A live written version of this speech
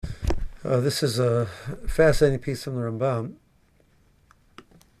This is a fascinating piece from the Ramban.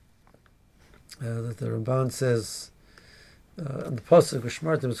 That the Ramban says on the pasuk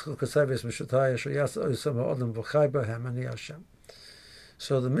 "V'shmartem v'chukasayves mishataya sheyas oisam ha'odam v'chai b'hem ani Hashem."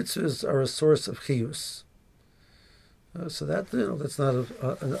 So the mitzvahs are a source of chiyus. So that that's not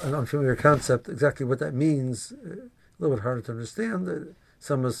an unfamiliar concept. Exactly what that means, a little bit harder to understand.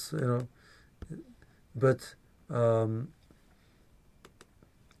 Some of us, but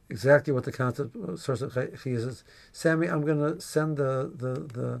exactly what the concept source of chiyus is. Sammy, I'm going to send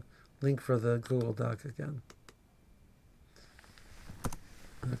the link for the Google Doc again.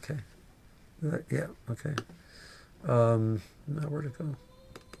 Okay. Yeah. Okay. Now where to go?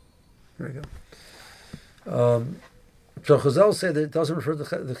 Here we go. So Chazal say that it doesn't refer to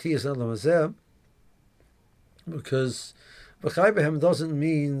the Chiyas Elam Hazeh because V'chai Behem doesn't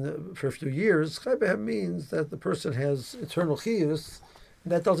mean for a few years. Chai Behem means that the person has eternal Chiyas.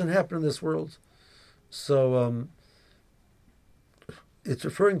 That doesn't happen in this world. So it's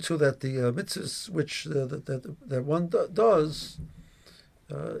referring to that the mitzvahs which that one does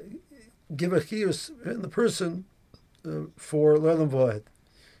give a chiyus in the person for L'Olam V'Oed.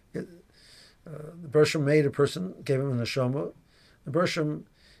 The Bershom made a person, gave him a neshama. The Bershom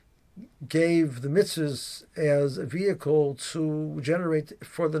gave the mitzvahs as a vehicle to generate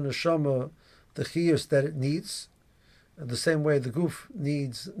for the neshama the chiyus that it needs. The same way the guf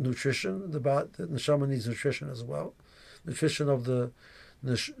needs nutrition, the neshama needs nutrition as well. Nutrition of the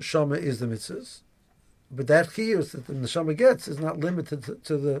neshama is the mitzvahs. But that chiyus that the neshama gets is not limited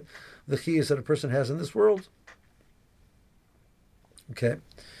to the chiyus that a person has in this world. Okay.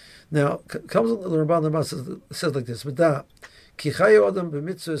 Now, comes the Ramban says like this: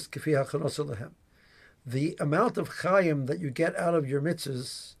 the amount of chayim that you get out of your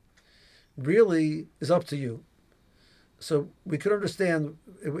mitzvahs really is up to you. So we could understand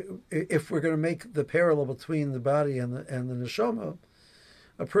if we're going to make the parallel between the body and the neshama.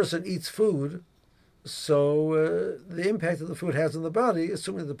 A person eats food, so the impact that the food has on the body,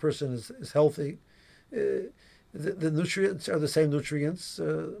 assuming the person is healthy, the nutrients are the same nutrients.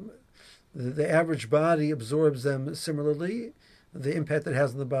 The average body absorbs them similarly. The impact that it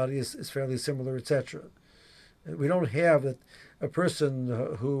has on the body is fairly similar, etc. We don't have that a person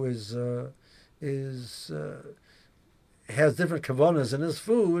who has different kavanas in his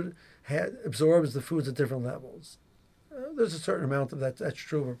food absorbs the foods at different levels. There's a certain amount of that. That's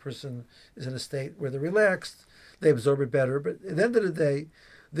true if a person is in a state where they're relaxed, they absorb it better. But at the end of the day,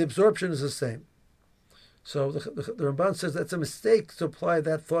 the absorption is the same. So the Ramban says that's a mistake to apply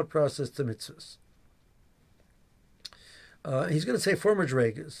that thought process to mitzvahs. He's going to say four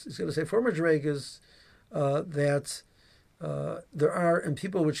madregas. He's going to say four madregas that there are in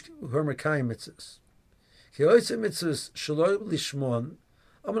people who are mekayim mitzvahs. Mitzvahs shaloi lishmon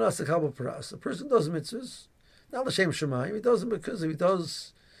amanas lekabel paras. A person does mitzvahs, not l'shem shemayim. He does them because if he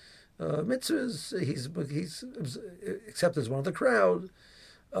does mitzvahs, he's accepted as one of the crowd.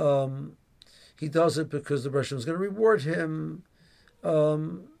 He does it because the Bereshit is going to reward him.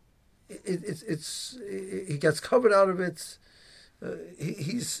 He gets covered out of it.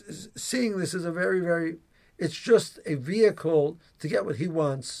 He's seeing this as a very, very. It's just a vehicle to get what he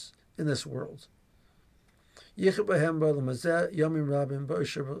wants in this world. So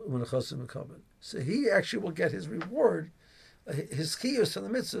he actually will get his reward. His chiyus and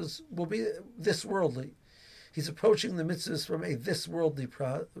the mitzvahs will be this worldly. He's approaching the mitzvahs from a this worldly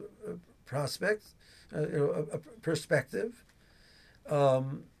prospect, a perspective,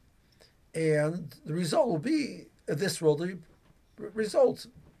 and the result will be a this worldly result.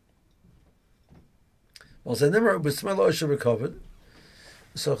 Well, so the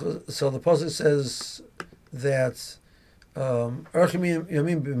pasuk says that so Erch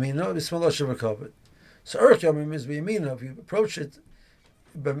Yamim is b'yamina. If you approach it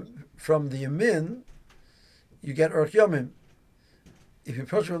from the yamin, you get Erch Yamim. If you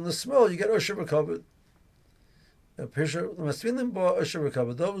approach it from the small, you get Osher V'Kavod.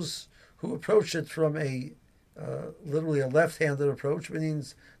 Those who approach it from a literally a left-handed approach, which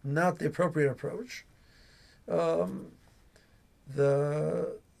means not the appropriate approach, they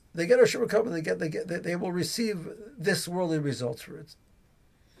get Osher V'Kavod. They will receive this worldly results for it.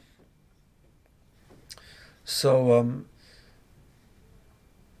 So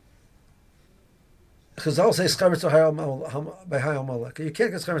Chazal says you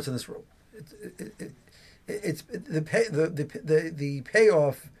can't get chametz in this world. It's the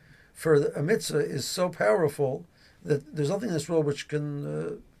payoff for a mitzvah is so powerful that there's nothing in this world which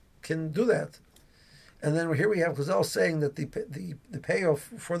can do that. And then here we have Chazal saying that the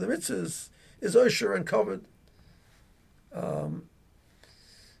payoff for the mitzvahs is osher and covered.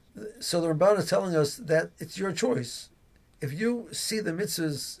 So the Ramban is telling us that it's your choice. If you see the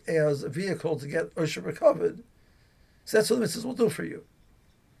mitzvahs as a vehicle to get Osher recovered, so that's what the mitzvahs will do for you.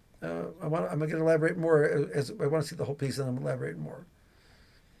 I'm going to elaborate more as I want to see the whole piece, and I'm going to elaborate more.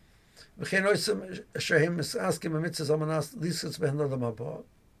 The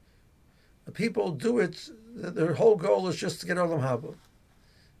people do it, their whole goal is just to get Olam Haba.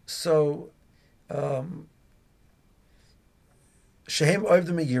 So, Shehem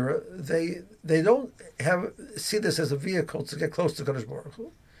Oivdim Megira, they don't see this as a vehicle to get close to Kadosh Baruch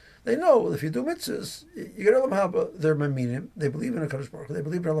Hu. They know if you do mitzvahs, you get Olam Haba. They're Maminim. They believe in a Kadosh Baruch Hu. They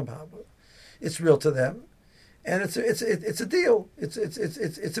believe in Olam Haba. It's real to them, and it's a deal.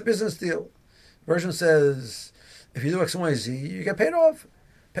 It's a business deal. Version says if you do X, Y, Z, you get paid off.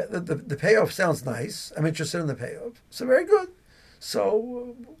 The payoff sounds nice. I'm interested in the payoff. So very good.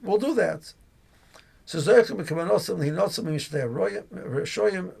 So we'll do that. So they by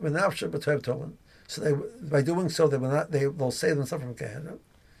doing so they'll save themselves from Gehenna,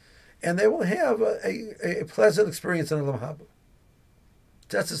 and they will have a pleasant experience in Olam Haba.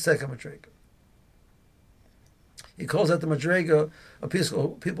 That's the second madrega. He calls that the madrega of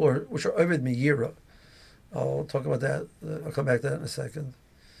people which are Ovid Miyira. I'll talk about that. I'll come back to that in a second.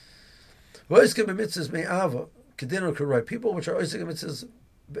 People which are Oisik mitzvahs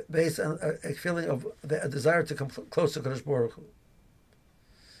based on a feeling of a desire to come close to Kadosh Baruch Hu.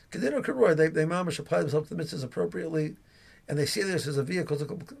 They mamash apply themselves to the mitzvahs appropriately, and they see this as a vehicle to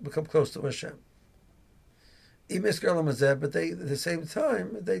become close to Hashem. But at the same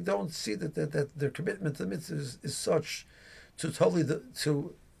time, they don't see that their commitment to the mitzvahs is such to totally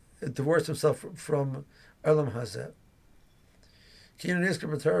to divorce themselves from Olam Hazeh. So they're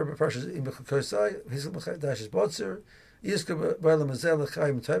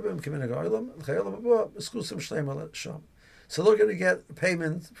going to get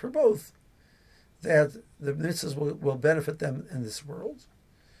payment for both, that the mitzvahs will benefit them in this world,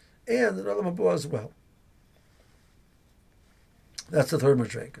 and in Olam Haba as well. That's the third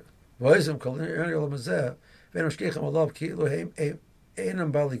madrega.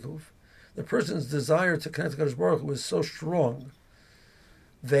 The person's desire to connect to Kadosh Baruch Hu is so strong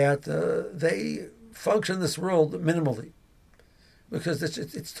that they function in this world minimally, because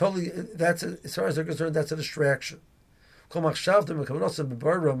it's totally, as far as they're concerned, that's a distraction. Their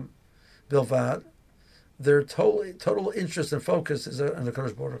total interest and focus is on the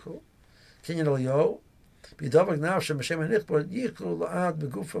Kadosh Baruch Hu.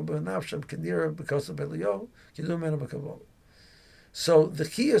 So the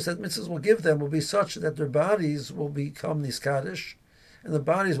chiyus that mitzvahs will give them will be such that their bodies will become niskadish, and the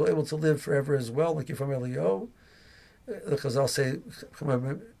bodies will be able to live forever as well, like Yifam Eliyahu. The Chazal say,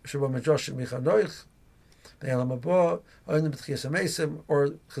 or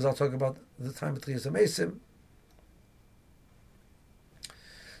Chazal talk about the time of Tchiyas HaMesim.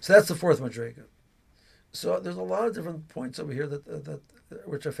 So that's the fourth madrega. So there's a lot of different points over here that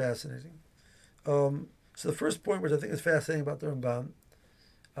which are fascinating. So the first point, which I think is fascinating about the Ramban,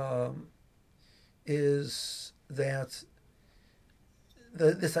 is that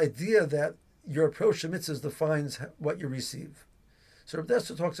this idea that your approach to mitzvahs defines what you receive. So Reb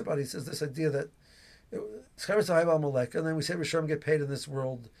Dessler talks about, he says this idea that and then we say Rishonim get paid in this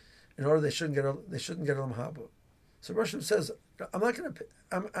world in order they shouldn't get Olam Haba. So Rishonim says, I'm going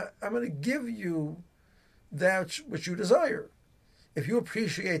to give you that which you desire. If you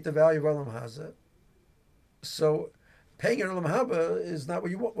appreciate the value of Olam Hazeh, so paying your Olam Haba is not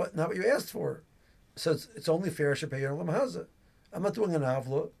what you want, not what you asked for. So it's only fair I should pay your Olam Hazeh. I'm not doing an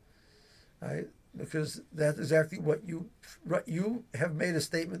avla, right? Because that's exactly what you have made a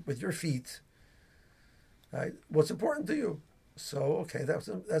statement with your feet. Right? What's important to you? So okay, that's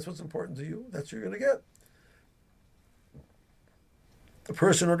what's important to you. That's what you're going to get. The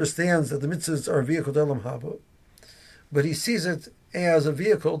person understands that the mitzvahs are a vehicle to Olam Haba, but he sees it as a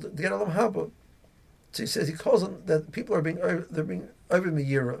vehicle to get Olam Haba. So he calls them that people are being over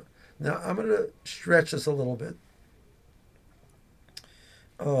miyira. Now I'm going to stretch this a little bit.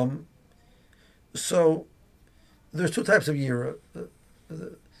 So there's two types of yira.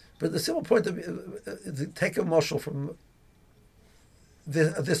 But the simple point of to take a mushal from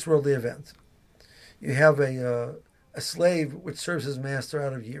this worldly event, you have a slave which serves his master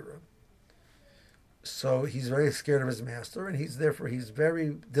out of yira. So he's very scared of his master, and he's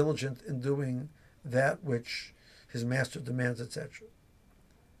very diligent in doing that which his master demands, etc.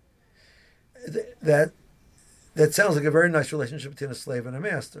 That sounds like a very nice relationship between a slave and a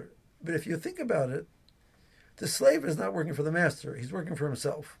master. But if you think about it, the slave is not working for the master; he's working for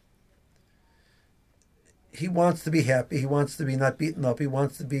himself. he wants to be happy. He wants to be not beaten up. He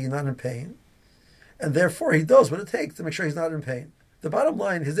wants to be not in pain. And therefore, he does what it takes to make sure he's not in pain. The bottom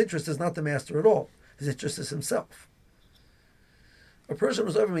line, his interest is not the master at all. His interest is himself. A person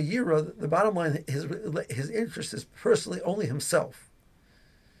who's over a yira, the bottom line, his interest is personally only himself.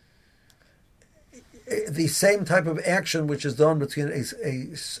 The same type of action which is done between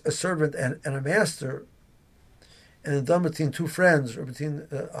a servant and a master, and done between two friends or between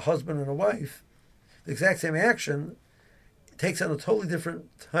a husband and a wife, the exact same action takes on a totally different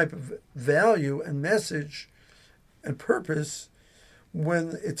type of value and message and purpose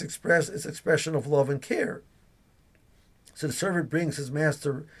when it's expression of love and care. So the servant brings his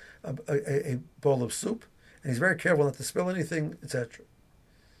master a bowl of soup, and he's very careful not to spill anything, etc.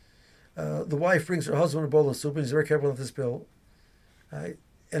 The wife brings her husband a bowl of soup, and he's very careful not to spill. Right?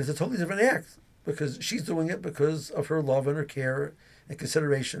 And it's a totally different act, because she's doing it because of her love and her care and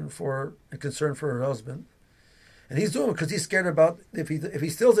consideration for and concern for her husband. And he's doing it because he's scared about if he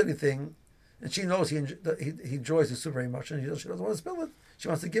steals anything, and she knows he enjoys the soup very much, and she doesn't want to spill it. She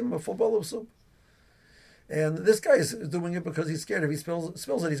wants to give him a full bowl of soup. And this guy is doing it because he's scared if he spills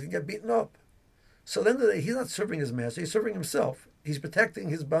it, he's going to get beaten up. So then he's not serving his master, he's serving himself. He's protecting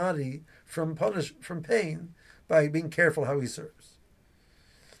his body from pain by being careful how he serves.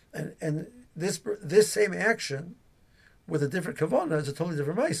 And this same action with a different kavanah is a totally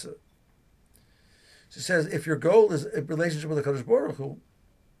different ma'aseh. She says, if your goal is a relationship with the Kadosh Baruch Hu,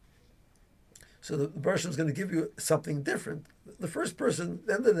 so the person is going to give you something different. The first person, at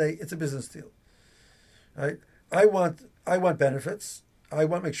the end of the day, it's a business deal. Right? I want benefits. I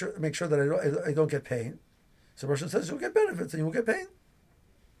want to make sure that I don't get pain. So the person says, you'll get benefits and you won't get pain.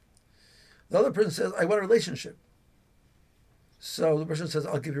 The other person says, I want a relationship. So the person says,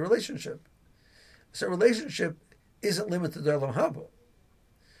 I'll give you a relationship. So a relationship isn't limited to Olam Haba.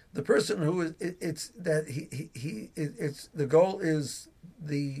 The person who is, it's that it's the goal is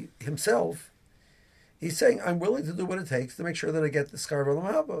himself. He's saying, I'm willing to do what it takes to make sure that I get the Skar of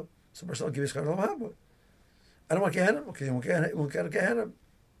Olam Haba. So first I'll give you Skar of Olam Haba. I don't want Gehenna. Okay, you won't get a Gehenna.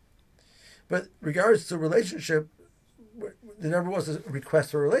 But regards to relationship, there never was a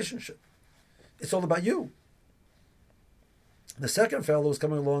request for a relationship. It's all about you. The second fellow is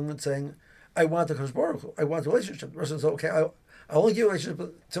coming along and saying, I want the Kodesh Baruch Hu. I want a relationship. The person says, okay, I'll only give you a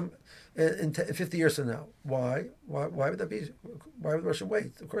relationship in 50 years from now. Why? Why would that be? Why would the Russian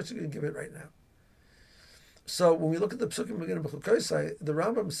wait? Of course, you can give it right now. So when we look at the psukim beginning of Bechukosai, the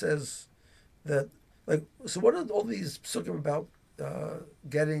Rambam says that, so what are all these psukim about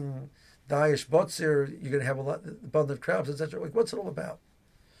getting Daesh Botzir, you're going to have a lot, abundant crops, etc. What's it all about?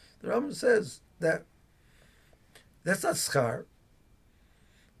 The Rambam says that that's not schar.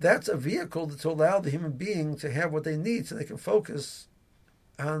 That's a vehicle to allow the human being to have what they need so they can focus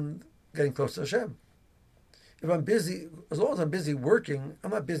on getting close to Hashem. If I'm busy, as long as I'm busy working,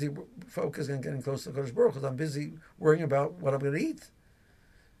 I'm not busy focusing on getting close to Kodesh Baruch Hu. I'm busy worrying about what I'm going to eat.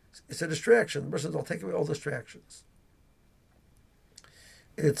 It's a distraction. The person will take away all distractions.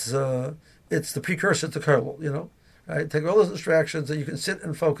 It's the precursor to Karel, right? Take all those distractions and you can sit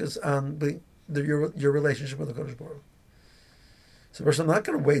and focus on your relationship with the Kodesh Baruch Hu. So first, I'm not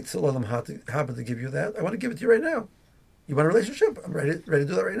going to wait till Olam Haba to give you that. I want to give it to you right now. You want a relationship? I'm ready to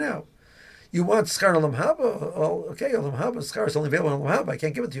do that right now. You want Skar Olam Haba? Well, okay, Olam Haba, Skar is only available in Olam Haba. I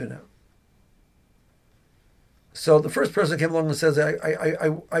can't give it to you now. So the first person came along and says,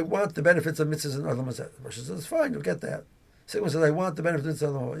 I want the benefits of mitzvahs and Olam Hazeh. The person says, fine, you'll get that. The second one says, I want the benefits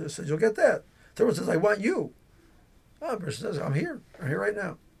of Olam Haba. Says, you'll get that. The third one says, I want you. The person says, I'm here right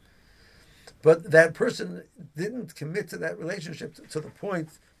now. But that person didn't commit to that relationship to the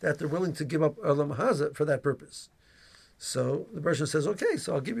point that they're willing to give up Olam Hazeh for that purpose. So the person says, okay,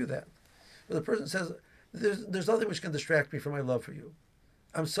 so I'll give you that. But the person says, there's nothing which can distract me from my love for you.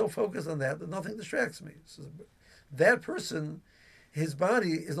 I'm so focused on that nothing distracts me. So that person, his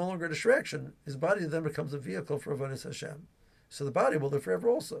body is no longer a distraction. His body then becomes a vehicle for Avodas Hashem. So the body will live forever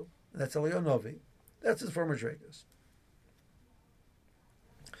also. And that's Eliyahu Novi. That's his former Dragas.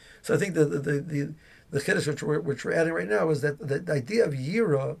 So I think the chiddush which we're adding right now is that the idea of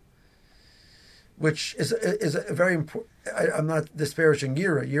Yira, which is a very important. I'm not disparaging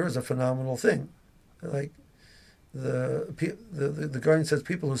Yira. Yira is a phenomenal thing. Like the Gaon says,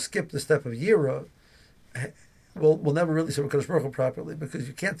 people who skip the step of Yira will never really serve Kodesh Baruch Hu properly because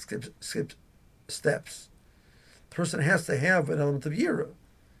you can't skip steps. The person has to have an element of Yira.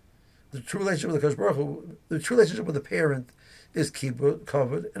 The true relationship with the Kodesh Baruch Hu, the true relationship with the parent is kibbud,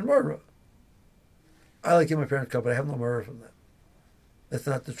 kavod, and mara. I like giving my parent kavod. I have no mara from that. That's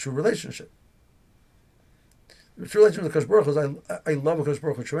not the true relationship. The true relationship with the Kodesh Baruch Hu is I love the Kodesh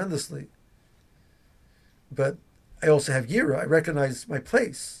Baruch Hu tremendously. but I also have yira. I recognize my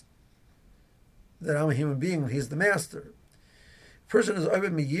place, that I'm a human being, he's the master. A person is over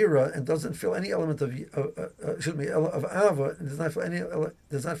miyira and doesn't feel any element of of ava, and does not feel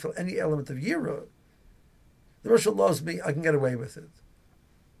any element of yira. The Rosh loves me, I can get away with it.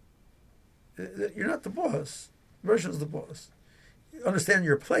 You're not the boss. Rosh is the boss. Understand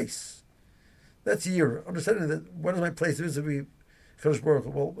your place. That's yira. Understanding that what is my place vis-a-vis Kadosh Baruch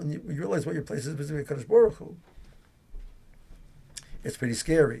Hu. Well, when you realize what your place is vis-a-vis Kadosh Baruch Hu, it's pretty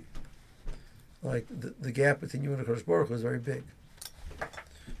scary. Like the gap between you and Kadosh Baruch Hu is very big.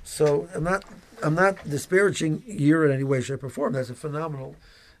 So I'm not disparaging yira in any way, shape, or form. That's a phenomenal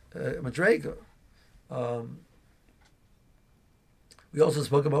madrega. We also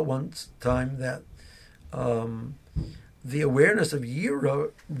spoke about one time that the awareness of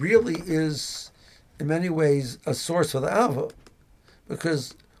yira really is, in many ways, a source for the ava,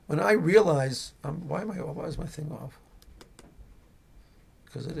 because when I realize, why is my thing off?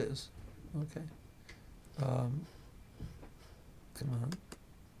 Because it is. Okay. Come on.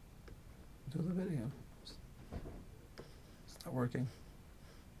 Do the video. It's not working.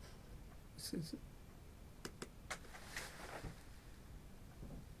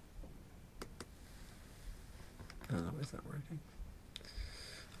 I don't know, it's not working.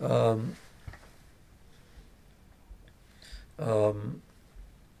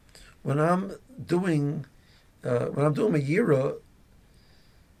 When I'm doing my yira,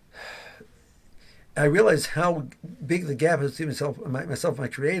 I realize how big the gap is between myself, my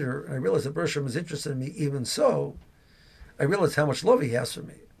creator, and I realize that Bershom is interested in me. Even so, I realize how much love he has for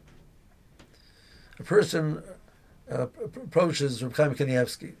me. A person approaches Reb Chaim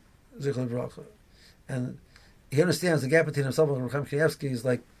Kanievsky, Zichron Bracha, and he understands the gap between himself and Reb Chaim Kanievsky is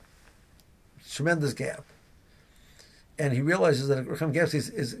like a tremendous gap. And he realizes that Reb Chaim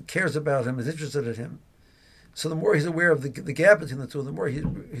Kanievsky cares about him, is interested in him. So the more he's aware of the gap between the two, the more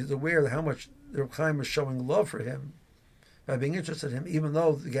he's aware of how much Reb Chaim is showing love for him by being interested in him, even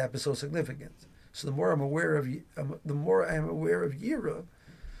though the gap is so significant. So the more I'm aware of Yira, the more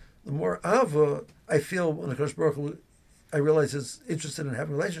Ava I feel when the Kodesh Baruch Hu, I realize is interested in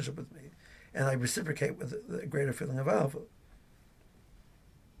having a relationship with me, and I reciprocate with the greater feeling of Ava.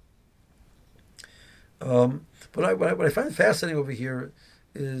 But what I find fascinating over here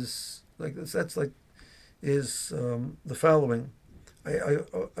is the following. I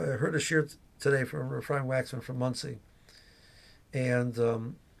heard a shir today from Ephraim Waxman from Muncie, and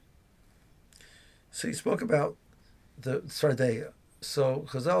so he spoke about the Sardeya. So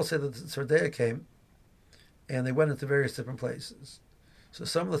Chazal said that the Sardeya came, and they went into various different places. So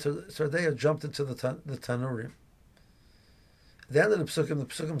some of the Sardeya jumped into the Tanurim. At the end of the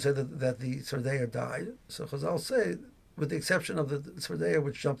Psukim said that the Sardeya died. So Chazal say, with the exception of the Sardeya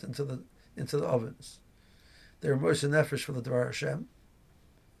which jumped into the ovens, they were Moshe Nefesh for the Dvar Hashem.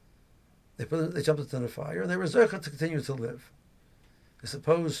 They jumped into the fire, and they were Zercha to continue to live, as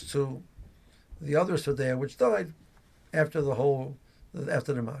opposed to the other Sardeya which died after the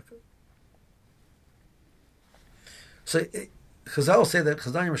Makkah. So Chazal say that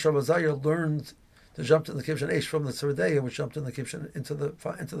Chazaniah Moshav Azariah learned to jump in the Kibshan Eish from the Sardeya, which jumped in the Kibshan into the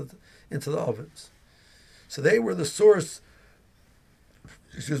ovens. So they were the source.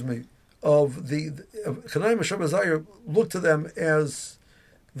 Of the Chazaniah Moshav Azariah looked to them as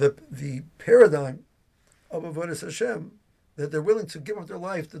the paradigm of Avodas Hashem, that they're willing to give up their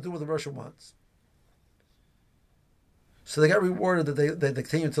life to do what the Russian wants. So they got rewarded that they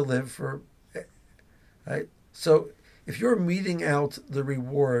continued to live for, right? So if you're meting out the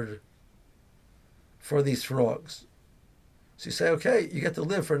reward for these frogs, so you say, okay, you get to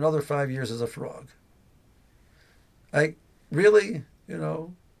live for another 5 years as a frog. Like, really,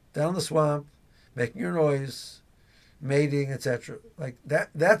 down in the swamp, making your noise, mating, etc. Like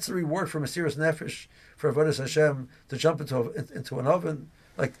that's the reward for Mesiras Nefesh, for Avodas Hashem, to jump into an oven.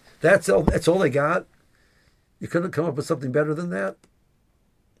 Like that's all they got. You couldn't come up with something better than that,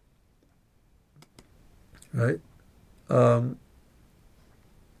 right?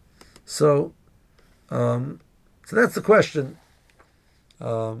 So that's the question.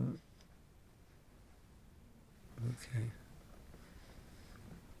 Okay.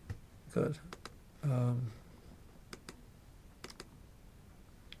 Good.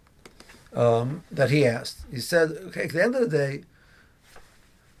 That he asked. He said, okay, at the end of the day,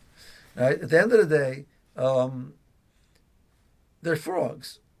 right? They're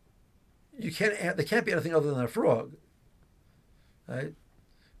frogs. They can't be anything other than a frog, right?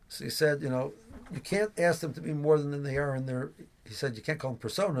 So he said, you can't ask them to be more than they are in their. He said, you can't call them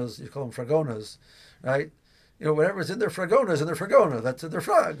personas, you call them fragonas, right? Whatever's in their fragona is in their fragona. That's in their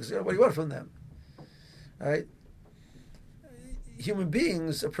frogs. What do you want from them? right? Human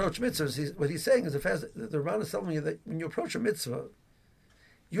beings approach mitzvahs. What he's saying is the Ran is telling you that when you approach a mitzvah,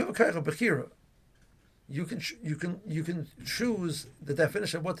 you have a koach of bechira. You can choose the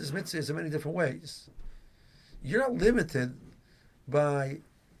definition of what this mitzvah is in many different ways. You're not limited by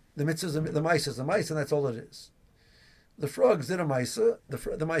the mitzvahs, the maaseh, and that's all it is. The frogs did a maaseh, the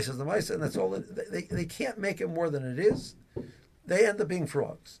maaseh is the maaseh, and that's all. They can't make it more than it is. They end up being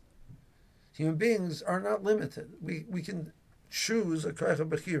frogs. Human beings are not limited. We can choose a koach of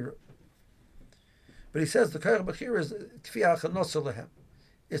bechira. But he says the koach of bechira is kfiyah chanosah lehem.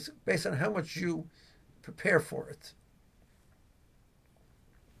 It's based on how much you prepare for it.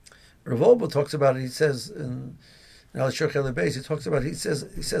 Rav Wolbe talks about it. He says in Al Shurch El Beis, he talks about it. He says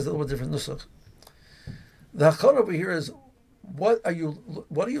a little bit different nusach. The hachon over here is what are you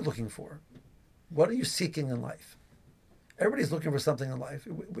looking for? What are you seeking in life? Everybody's looking for something in life.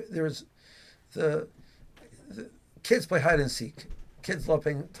 There's the kids play hide and seek. Kids love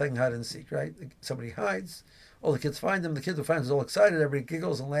playing hide and seek, right? Somebody hides. All the kids find them. The kid who finds is all excited. Everybody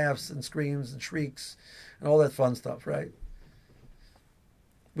giggles and laughs and screams and shrieks and all that fun stuff, right?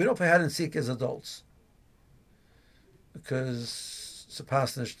 We don't play hide and seek as adults because it's a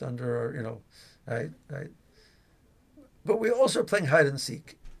pasnished under, right? But we also are playing hide and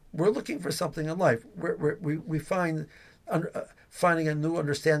seek. We're looking for something in life. We find finding a new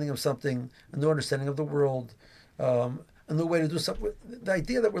understanding of something, a new understanding of the world, a new way to do something. The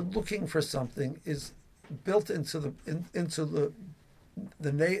idea that we're looking for something is built into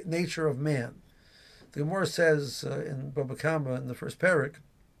the nature of man. The Gemara says in Baba Kama in the first parak,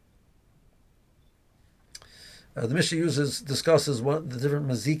 the Mishnah discusses the different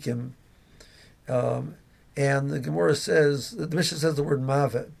mazikim, and the Gemara says the Mishnah says the word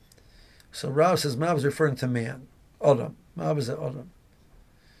maveh. So Rav says maveh is referring to man, Adam. Maveh is Adam.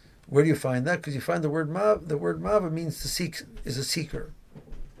 Where do you find that? Because you find the word maveh. The word maveh means to seek, is a seeker.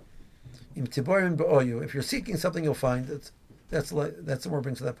 If you're seeking something, you'll find it. That's the more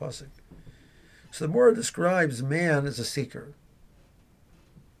brings to that pasuk. So the more describes man as a seeker.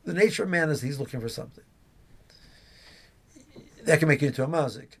 The nature of man is he's looking for something. That can make you into a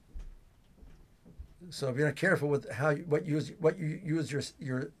mazik. So if you're not careful with what you use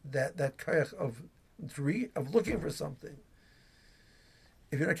your that koach of looking for something,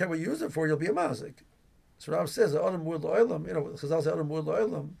 if you're not careful what you use it for, you'll be a mazik. So Rav says Adam Mud La'olam, Chazal says Adam Mud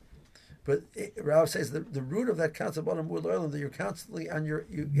La'olam. But Rav says the root of that concept of Mud La'olam, that you're constantly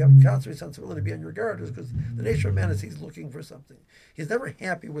you have constant responsibility to be on your guard, is because the nature of man is he's looking for something. He's never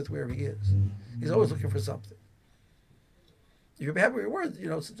happy with where he is. He's always looking for something. If you're happy with your words,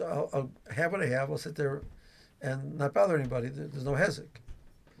 I'll have what I have. I'll sit there and not bother anybody. There's no hezek.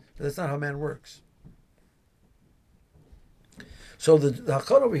 But that's not how man works. So the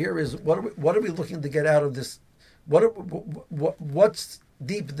hachon over here is what are we looking to get out of this? What's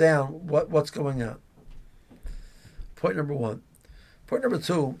deep down? What's going on? Point number one. Point number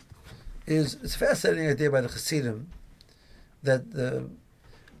two is it's a fascinating idea by the Hasidim that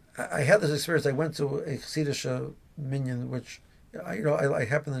I had this experience. I went to a Chassidish minyan, which I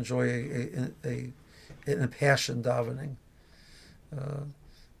happen to enjoy an impassioned davening.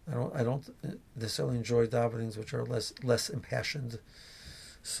 I don't necessarily enjoy davenings which are less impassioned.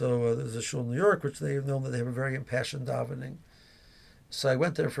 So there's a shul in New York which they've known that they have a very impassioned davening. So I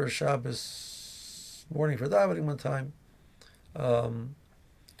went there for a Shabbos morning for davening one time.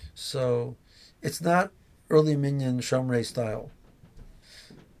 So it's not early minyan Shomrei style.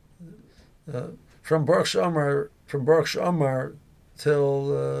 From Baruch She'amar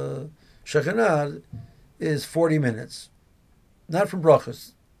till Shechanah is 40 minutes. Not from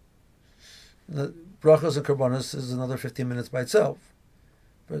brachos. The brachos and karbonos is another 15 minutes by itself.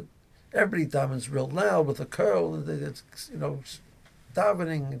 But everybody davens real loud with a curl. It's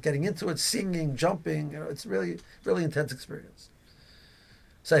davening, getting into it, singing, jumping. It's really, really intense experience.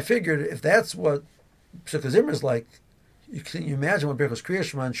 So I figured if that's what Pesukah Zimra is like, can you imagine what Birchos Kriya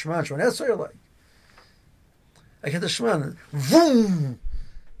Shema and Shema Esrei are like? I get the Shema and boom!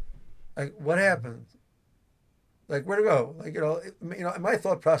 Like, what happened? Like, where to go? Like, my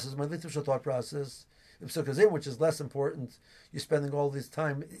thought process, my literature thought process, in Pesukah Zimra, which is less important, you're spending all this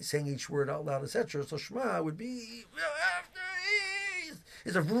time saying each word out loud, etc. So Shema would be,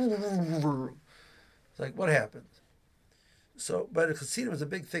 it's like, what happened? So, but the Chassidim is a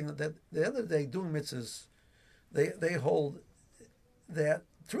big thing that at the end of the day, doing mitzvahs, they hold that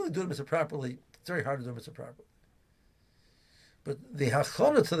to really do the mitzvah properly, it's very hard to do the mitzvah properly. But the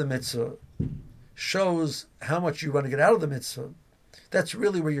hachana to the mitzvah shows how much you want to get out of the mitzvah. That's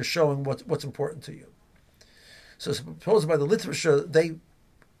really where you're showing what's important to you. So suppose by the literature, they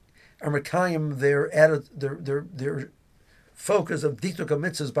are Mekayim their focus of Dituk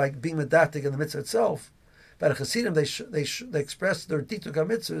HaMitzvahs by being medactic in the mitzvah itself. By the Hasidim, they express their Dituk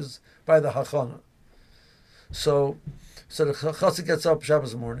HaMitzvahs by the Hachana. So the Chassid gets up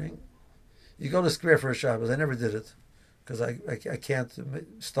Shabbos morning. You go to square for a Shabbos. I never did it because I can't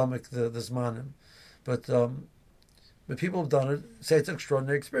stomach the Zmanim. But people have done it. Say it's an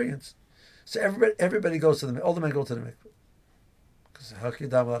extraordinary experience. So everybody goes to all the men go to the mikveh. Because how can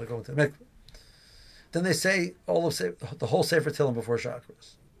you not allowed to go to the mikveh? Then they say the whole Sefer Tehillim before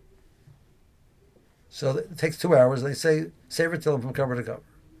Shachris. So it takes 2 hours. They say Sefer Tehillim from cover to cover.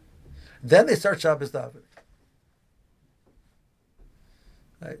 Then they start Shabbos davening.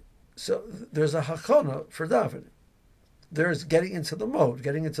 Right? So there's a hachana for davening. There's getting into the mode,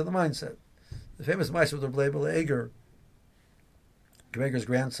 getting into the mindset. The famous Ma'aser of the Rebbe Eger, Eger's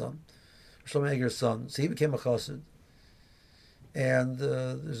grandson, Shlomo Eger's son. So he became a chassid. And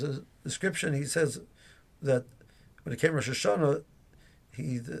there's a description. He says that when it came Rosh Hashanah,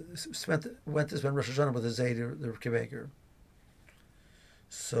 he went to spend Rosh Hashanah with his aide, the Rebbe Eger.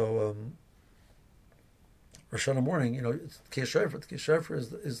 So Rosh Hashanah morning, it's Kiyah Shofar. The Kiyah Shofar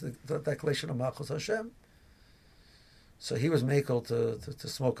is the declaration of Malchus Hashem. So he was makel to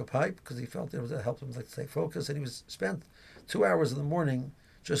smoke a pipe because he felt it helped him to stay focused, and he was spent 2 hours in the morning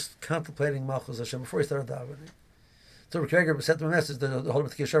just contemplating Malchus Hashem before he started davening. So Rebbe Eger sent him a message: "The Holy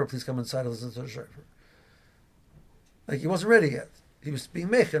Kiyah Shofar, please come inside and listen to the Shofar." Like he wasn't ready yet. He was being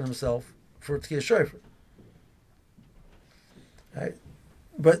meichen himself for Kiyah Shofar. Right,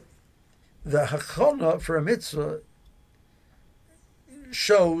 but the hachana for a mitzvah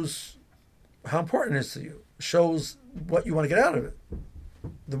shows how important it is to you. Shows what you want to get out of it.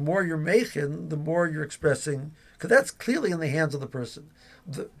 The more you're meichen, the more you're expressing, because that's clearly in the hands of the person.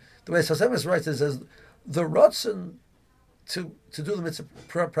 The way Sfas Emes writes it says the ratzon to do the mitzvah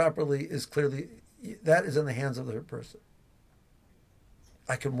properly is clearly that is in the hands of the person.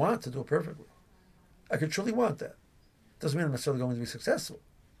 I can want to do it perfectly. I could truly want that. Doesn't mean I'm necessarily going to be successful.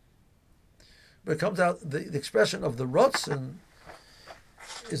 But it comes out, the expression of the ratzon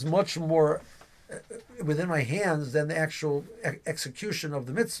is much more within my hands than the actual execution of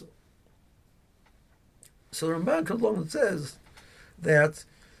the mitzvah. So the Ramban comes along and says that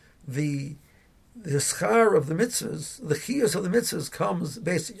the schar of the mitzvahs, the chiyus of the mitzvahs comes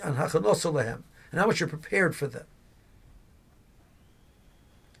based on hachanos lehem, and how much you're prepared for them.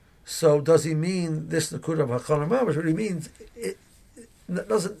 So does he mean this nakuda of hachana mamash? What he means,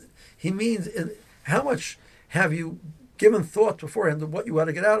 he means how much have you given thought beforehand of what you want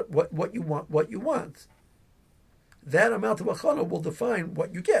to get out, what you want. That amount of achana will define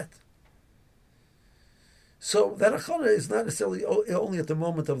what you get. So that achana is not necessarily only at the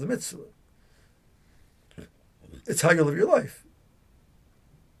moment of the mitzvah. It's how you live your life.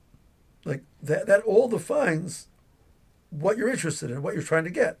 Like that all defines what you're interested in, what you're trying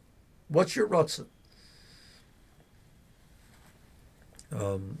to get. What's your ratzon?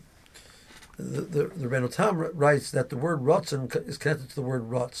 The Rebbeinu Tam writes that the word ratzon is connected to the word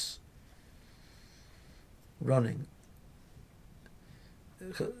rutz, running.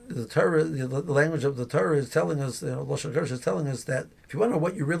 The Torah, the language of the Torah is telling us, Lashon Kodesh is telling us that if you want to know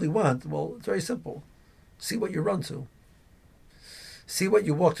what you really want, well, it's very simple. See what you run to. See what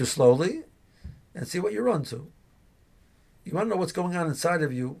you walk to slowly, and see what you run to. You want to know what's going on inside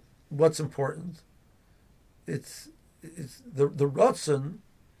of you, what's important. It's the ratzon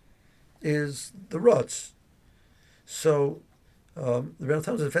is the rutz. So the Rebbeinu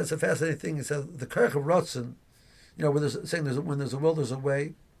Tam says a fascinating thing. He says the karach of ratzon, when there's a will, there's a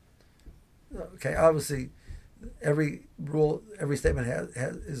way. Okay, obviously, every rule, every statement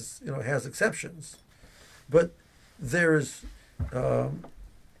has exceptions, but there is a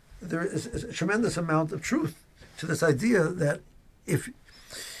tremendous amount of truth to this idea that if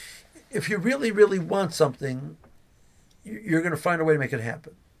you really, really want something, you're going to find a way to make it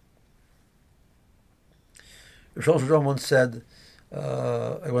happen. Rosh Hashanah once said,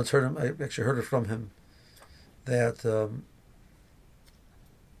 I actually heard it from him, that the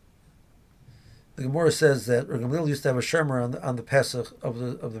Gemara says that Gamliel used to have a shemer on the Pesach of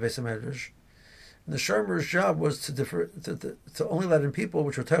the Beis HaMedrash, and the shemer's job was to only let in people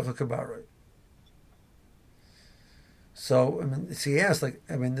which were Teichel Kabaroi. So he asked,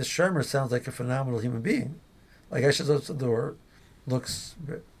 this shemer sounds like a phenomenal human being. Like Eshes opens the door, looks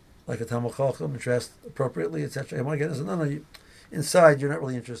like a Talmid Chacham, dressed appropriately, etc. I want to get this. No, inside you're not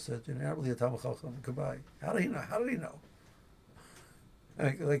really interested. You're not really a Talmid Chacham. Goodbye. How did he know? How did he know?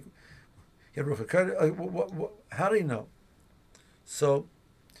 Like he had Ruach HaKodesh. How did he know? So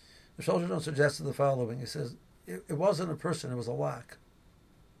the Shlomo suggested the following. He says it wasn't a person; it was a lock.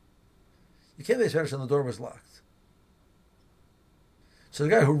 You came to Beis Medrash and the door was locked. So the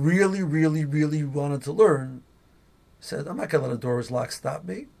guy who really, really, really wanted to learn said, I'm not going to let a door was locked stop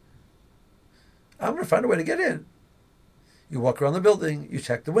me. I'm going to find a way to get in. You walk around the building, you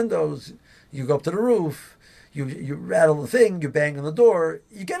check the windows, you go up to the roof, you rattle the thing, you bang on the door,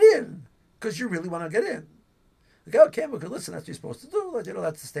 you get in because you really want to get in. The guy came and said, listen, that's what you're supposed to do.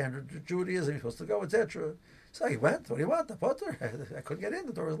 That's the standard of Judaism. You're supposed to go, etc. So he went. What do you want? The potter? I couldn't get in.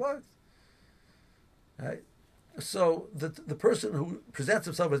 The door was locked. Right? So the person who presents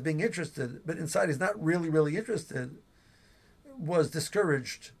himself as being interested, but inside he's not really, really interested, was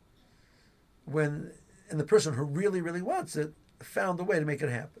discouraged and the person who really, really wants it found a way to make it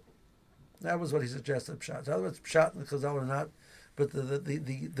happen. That was what he suggested. Pshat. In other words, pshat and chazal or not, but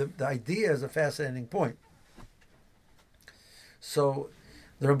the idea is a fascinating point. So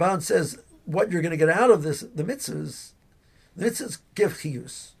the Ramban says what you're going to get out of this, the mitzvahs give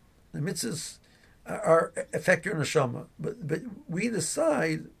chiyus. The mitzvahs affect your neshama, but we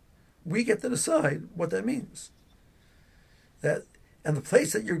get to decide what that means. And the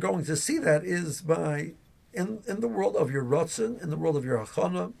place that you're going to see that is in the world of your rotzen, in the world of your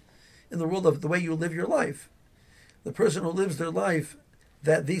hachana, in the world of the way you live your life. The person who lives their life,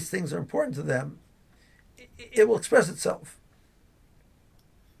 that these things are important to them, it will express itself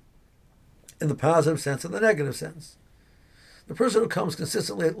in the positive sense and the negative sense. The person who comes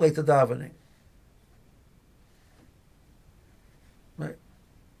consistently late to davening, right,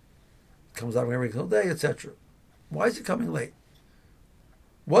 comes out every single day, etc. Why is he coming late?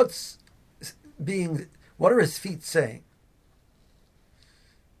 What are his feet saying?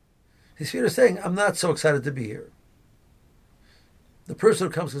 His feet are saying, I'm not so excited to be here. The person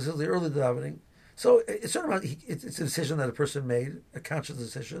who comes consistently early to davening, so a certain amount, it's a decision that a person made, a conscious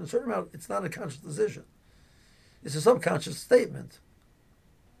decision. A certain amount, it's not a conscious decision. It's a subconscious statement.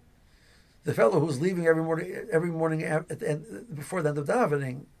 The fellow who's leaving every morning at the end, before the end of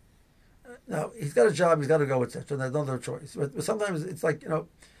davening, now he's got a job, he's got to go, etc. There's no other choice. But sometimes it's like,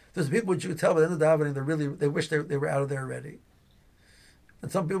 there's people which you can tell by the end of davening they wish they were out of there already.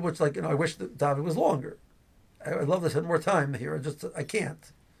 And some people which I wish the davening was longer. I'd love to spend more time here. I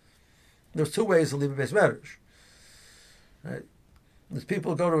can't. There's two ways to leave a Beis Medrash. Right? There's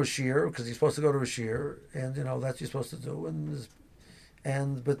people who go to a shiur because you're supposed to go to a shiur, and that's what you're supposed to do.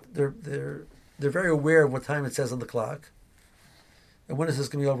 But they're very aware of what time it says on the clock, and when is this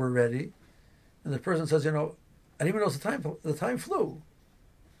going to be over already? And the person says, I didn't even know the time flew.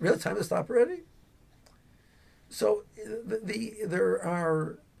 Really, time to stop already? So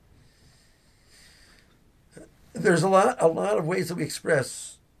there's a lot of ways that we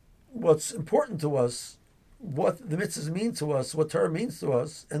express what's important to us, what the mitzvahs mean to us, what Torah means to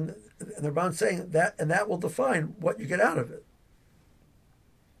us, and the Ramban saying that, and that will define what you get out of it.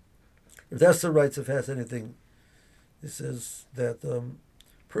 If Esther writes a fascinating thing, he says that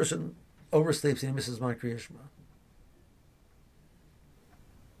person oversleeps and he misses my Kriya Shema.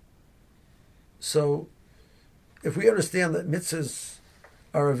 So, if we understand that mitzvahs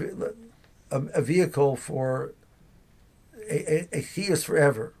are a vehicle for a chiyus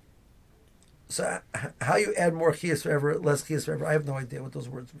forever, so how you add more chiyus forever, less chiyus forever, I have no idea what those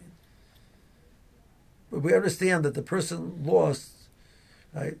words mean. But we understand that the person lost,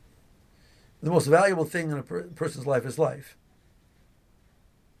 right? The most valuable thing in a person's life is life.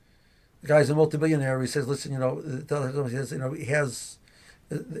 The guy's a multi-billionaire. He says, listen, he has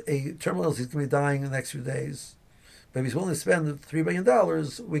a terminal illness. He's going to be dying in the next few days. But if he's willing to spend $3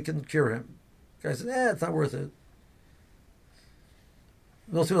 billion, we can cure him. The guy says, it's not worth it.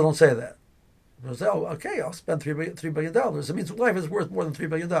 Most people don't say that. They'll say, okay, I'll spend $3 billion. It means life is worth more than $3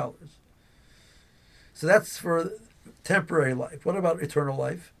 billion. So that's for temporary life. What about eternal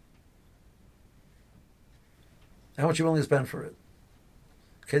life? How much are you willing to spend for it?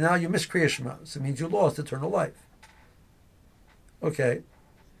 Okay, now you miss Kriya Shema. So it means you lost eternal life. Okay.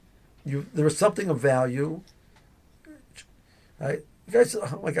 There was something of value. Right? The guy said,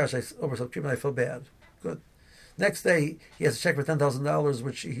 oh my gosh, I overslept treatment, I feel bad. Good. Next day, he has a check for $10,000,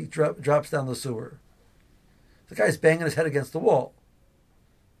 which he drops down the sewer. The guy's banging his head against the wall.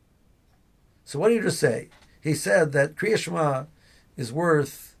 So what did you just say? He said that Kriya Shema is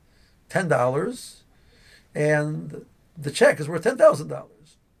worth $10, and the check is worth $10,000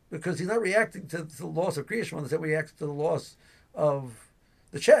 because he's not reacting to the loss of Kriya Shema, he's reacting to the loss of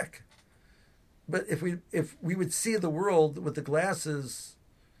the check. But if we would see the world with the glasses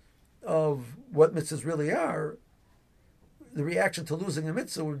of what mitzvahs really are, the reaction to losing a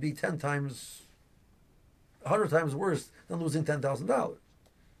mitzvah would be 10 times, 100 times worse than losing $10,000.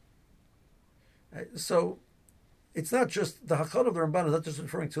 Right? So it's not just the hakon of the Ramban is not just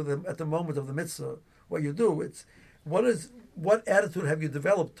referring to them at the moment of the mitzvah, what you do. It's what attitude have you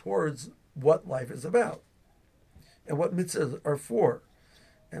developed towards what life is about, and what mitzvahs are for,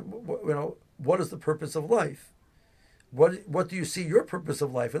 and what is the purpose of life. What do you see your purpose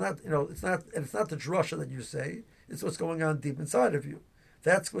of life? And it's not the drasha that you say. It's what's going on deep inside of you.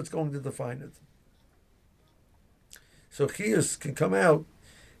 That's what's going to define it. So chiyus can come out.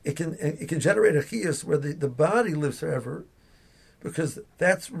 It can generate a chiyus where the body lives forever, because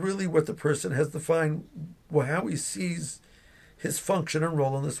that's really what the person has defined, how he sees his function and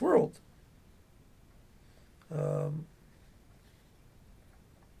role in this world.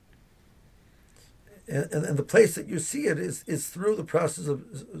 And the place that you see it is through the process of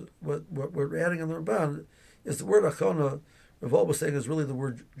what we're adding in the Ramban is the word achona. Rav was saying is really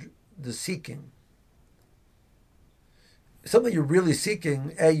the seeking. Something you're really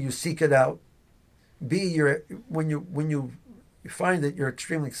seeking, A, you seek it out. B, when you find it, you're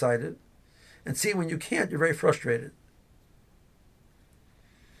extremely excited. And C, when you can't, you're very frustrated.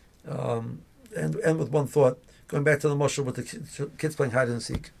 And with one thought, going back to the mashal with the kids playing hide and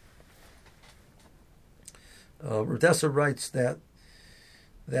seek. Rav Dessler writes that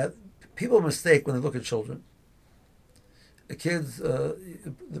people mistake when they look at children. The kids,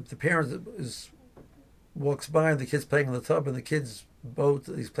 the parent walks by and the kid's playing in the tub, and the kid's boat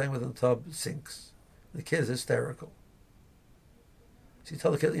that he's playing with in the tub sinks. The kid is hysterical. So you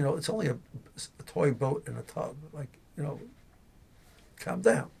tell the kid, it's only a toy boat in a tub. Calm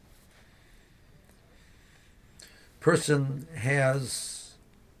down. Person has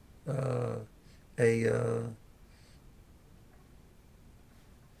a $3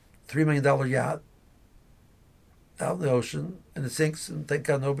 million yacht out in the ocean, and it sinks, and thank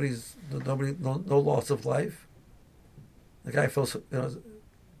God no loss of life. The guy feels,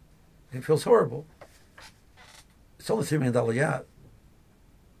 he feels horrible. It's only $3 million yacht.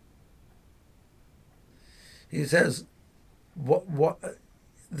 He says,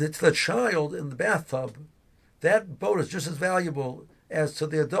 the child in the bathtub, that boat is just as valuable as to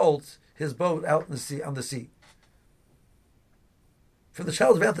the adult, his boat out in the sea, on the sea. From the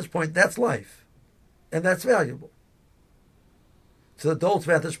child's vantage point, that's life, and that's valuable. To the adult's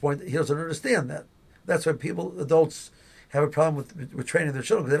vantage point, he doesn't understand that. That's why adults have a problem with training their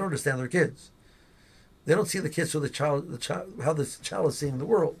children, because they don't understand their kids. They don't see the kids through how the child is seeing the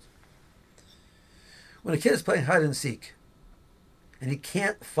world. When a kid is playing hide and seek, and he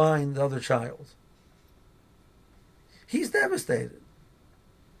can't find the other child, he's devastated.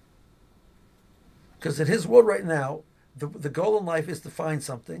 Because in his world right now, the goal in life is to find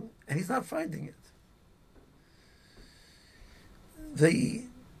something, and he's not finding it. The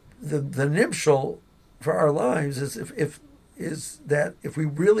nimshal for our lives is that if we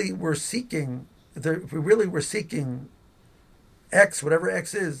really were seeking X, whatever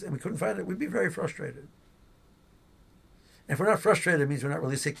X is, and we couldn't find it, we'd be very frustrated. And if we're not frustrated, it means we're not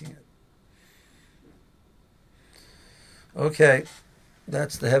really seeking it. Okay,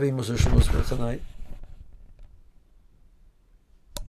 that's the heavy Musar Shamus for tonight.